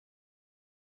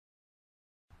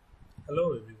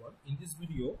Hello everyone, in this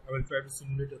video I will try to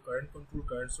simulate a current control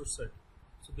current source circuit.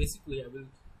 So basically I will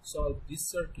solve this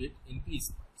circuit in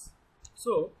PSpice.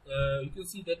 So you can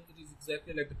see that it is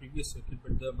exactly like the previous circuit,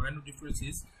 but the minor difference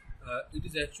is it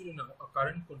is actually now a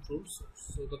current control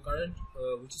source. So the current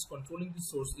which is controlling this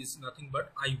source is nothing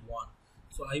but I1.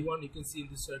 So I1 you can see in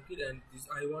this circuit, and this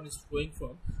I1 is flowing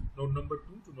from node number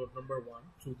 2 to node number 1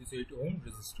 through this 8 ohm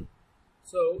resistor.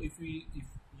 So if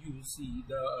you see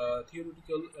the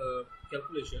theoretical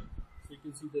calculation, so you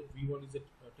can see that V1 is at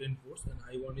 10 volts and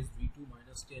I1 is V2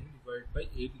 minus 10 divided by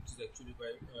 8, which is actually by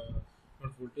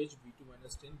not voltage, V2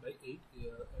 minus 10 by 8,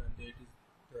 and 8 is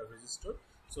the resistor.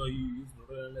 So you use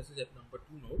nodal analysis at number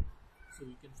 2 node, so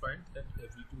you can find that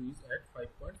V2 is at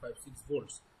 5.56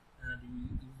 volts, and you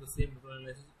use the same nodal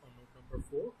analysis on node number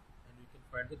 4, and you can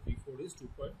find that V4 is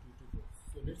 2.22 volts.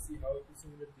 So let's see how we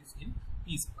simulate this in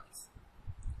PSpice.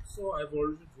 So I've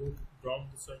already drawn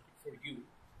the circuit for you.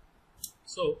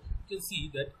 So you can see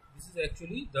that this is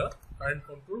actually the current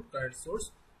control current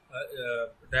source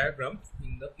diagram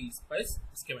in the PSpice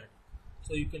schematic.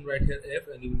 So you can write here F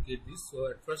and you will get this. So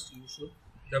at first you should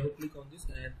double click on this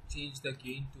and change the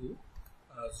gain to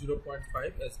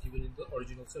 0.5 as given in the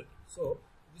original circuit. So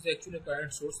this is actually a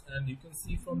current source, and you can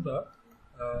see from the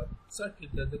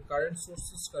circuit that the current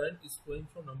source's current is flowing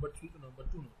from number 3 to number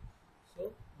 2 node.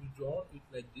 So we draw it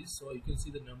like this. So you can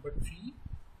see the number 3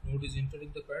 node is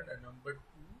entering the current and number 2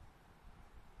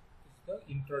 is the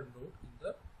inter node in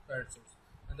the current source,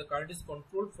 and the current is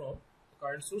controlled from the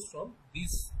current source from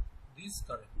this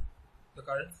current, the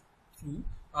current through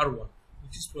R1,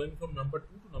 which is flowing from number 2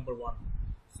 to number 1.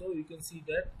 So you can see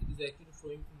that it is actually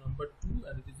flowing from number 2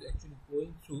 and it is actually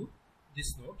going through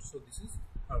this node. So this is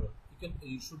R1.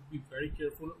 You should be very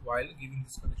careful while giving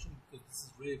this connection, because this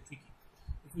is really tricky.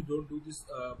 If you don't do this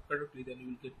correctly, then you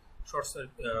will get short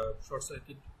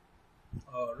circuit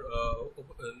or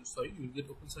you will get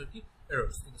open circuit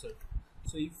errors in the circuit.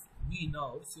 So if we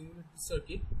now simulate the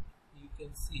circuit, you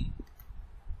can see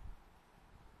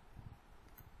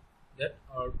that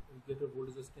we get a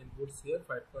voltage as 10 volts here,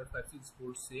 5.56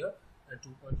 volts here, and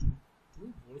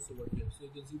 2.22 volts over here. So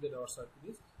you can see that our circuit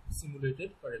is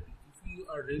simulated correctly. If you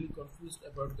are really confused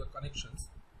about the connections,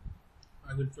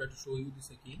 I will try to show you this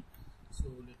again. So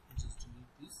let me just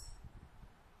delete this.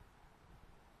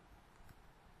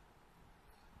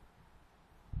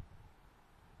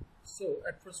 So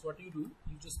at first what you do,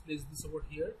 you just place this over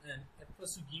here, and at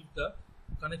first you give the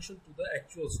connection to the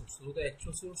actual source. So the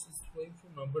actual source is flowing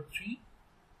from number 3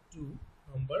 to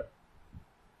number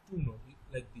 2 node,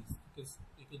 like this, because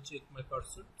you can check my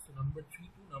cursor. So number 3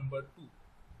 to number 2,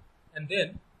 and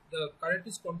then the current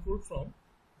is controlled from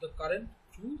the current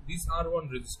through this R1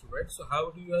 resistor, right? So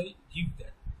how do I give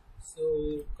that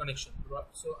connection?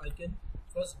 So I can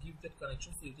first give that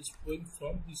connection. So it is flowing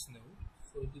from this node,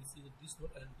 so you can see that this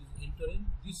node, and it is entering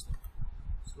this node.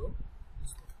 So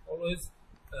this node. Always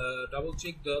double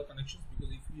check the connections,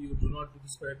 because if you do not do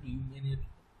this correctly,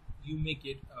 you may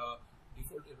get a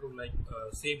default error like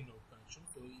same node connection.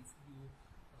 So if you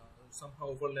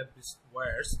somehow overlap these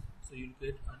wires, so you will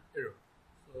get an error.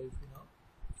 So if you now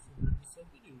simulate the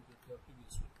circuit, you will get the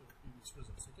previous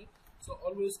results. Okay, so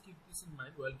always keep this in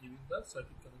mind while giving the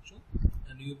circuit connection,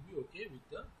 and you will be okay with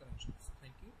the connections.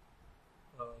 Thank you.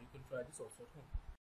 You can try this also at home.